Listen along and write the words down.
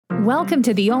Welcome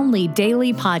to the only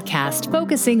daily podcast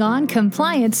focusing on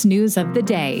compliance news of the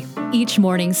day. Each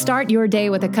morning, start your day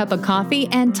with a cup of coffee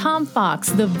and Tom Fox,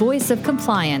 the voice of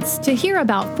compliance, to hear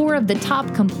about 4 of the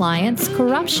top compliance,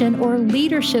 corruption, or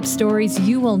leadership stories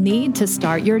you will need to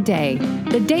start your day.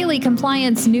 The Daily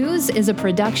Compliance News is a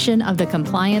production of the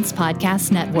Compliance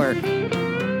Podcast Network.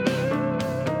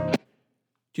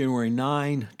 January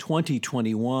 9,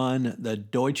 2021, the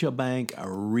Deutsche Bank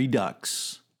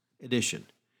Redux edition.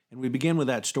 And we begin with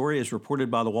that story as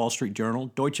reported by the Wall Street Journal.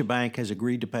 Deutsche Bank has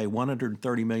agreed to pay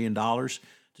 $130 million to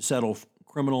settle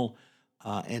criminal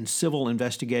and civil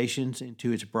investigations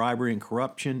into its bribery and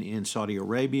corruption in Saudi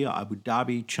Arabia, Abu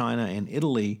Dhabi, China, and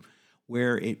Italy,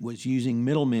 where it was using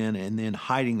middlemen and then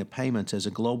hiding the payments as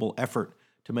a global effort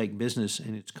to make business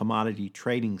in its commodity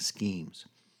trading schemes.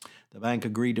 The bank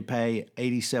agreed to pay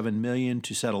 $87 million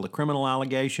to settle the criminal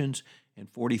allegations and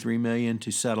 $43 million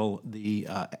to settle the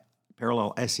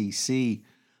parallel SEC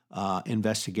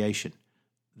investigation.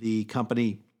 The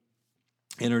company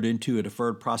entered into a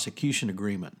deferred prosecution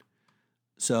agreement.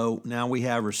 So now we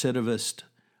have recidivist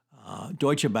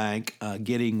Deutsche Bank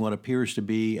getting what appears to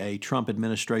be a Trump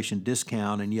administration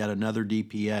discount and yet another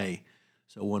DPA.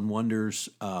 So one wonders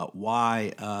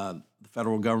why the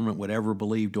federal government would ever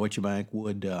believe Deutsche Bank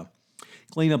would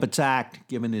clean up its act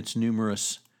given its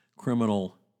numerous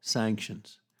criminal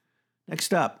sanctions.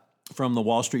 Next up, from the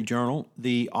Wall Street Journal,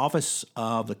 the Office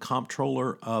of the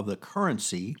Comptroller of the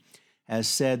Currency has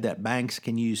said that banks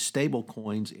can use stable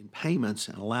coins in payments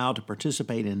and allowed to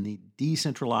participate in the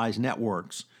decentralized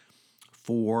networks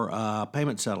for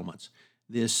payment settlements.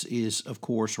 This is, of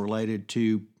course, related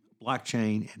to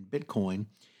blockchain and Bitcoin.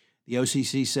 The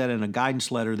OCC said in a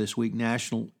guidance letter this week,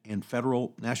 national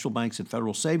banks and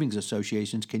federal savings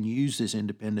associations can use this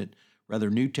rather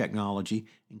new technology,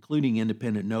 including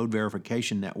independent node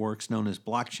verification networks known as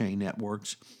blockchain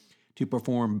networks, to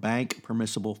perform bank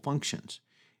permissible functions.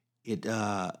 It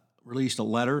released a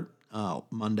letter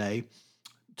Monday,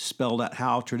 spelled out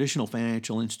how traditional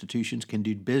financial institutions can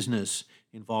do business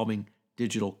involving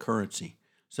digital currency.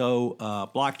 So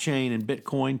blockchain and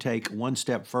Bitcoin take one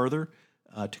step further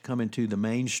to come into the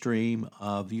mainstream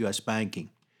of U.S. banking.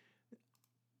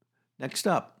 Next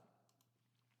up,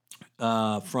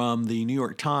 from the New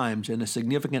York Times, and a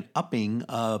significant upping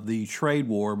of the trade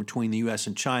war between the U.S.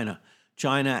 and China.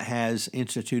 China has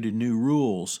instituted new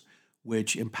rules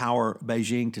which empower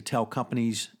Beijing to tell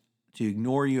companies to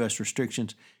ignore U.S.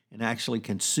 restrictions and actually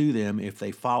can sue them if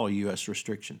they follow U.S.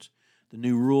 restrictions. The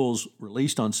new rules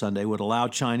released on Sunday would allow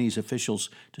Chinese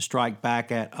officials to strike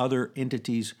back at other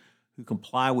entities who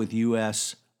comply with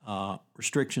U.S.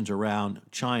 restrictions around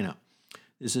China.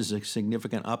 This is a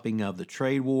significant upping of the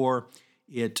trade war.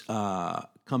 It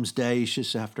comes days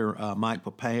just after Mike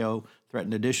Pompeo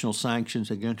threatened additional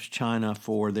sanctions against China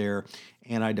for their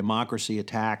anti-democracy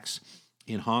attacks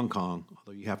in Hong Kong,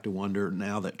 although you have to wonder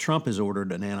now that Trump has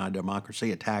ordered an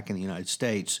anti-democracy attack in the United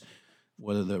States,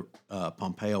 whether the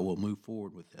Pompeo will move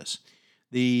forward with this.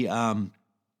 The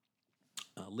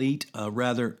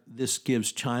this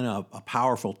gives China a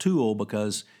powerful tool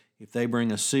because if they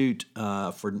bring a suit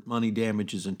for money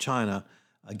damages in China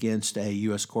against a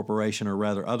U.S. corporation or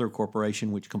rather other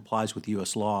corporation which complies with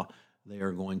U.S. law, they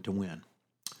are going to win.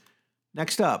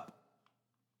 Next up,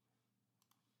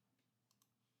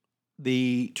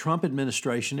 the Trump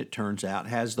administration, it turns out,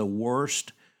 has the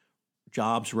worst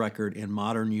jobs record in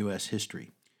modern U.S. history.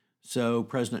 So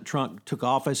President Trump took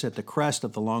office at the crest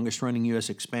of the longest-running U.S.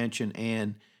 expansion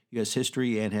in U.S.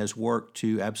 history and has worked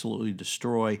to absolutely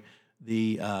destroy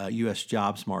the U.S.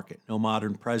 jobs market. No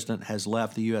modern president has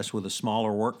left the U.S. with a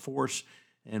smaller workforce,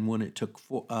 and when it took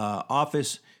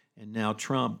office, and now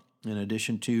Trump, in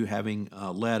addition to having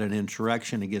led an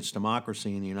insurrection against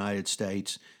democracy in the United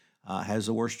States, has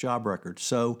the worst job record.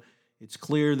 So it's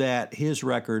clear that his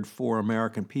record for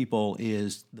American people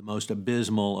is the most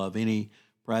abysmal of any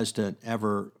president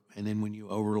ever, and then when you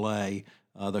overlay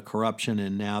the corruption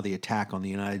and now the attack on the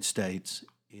United States,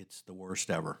 it's the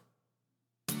worst ever.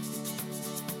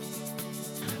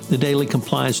 The Daily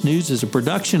Compliance News is a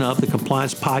production of the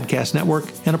Compliance Podcast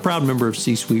Network and a proud member of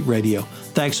C-Suite Radio.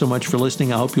 Thanks so much for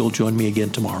listening. I hope you'll join me again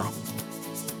tomorrow.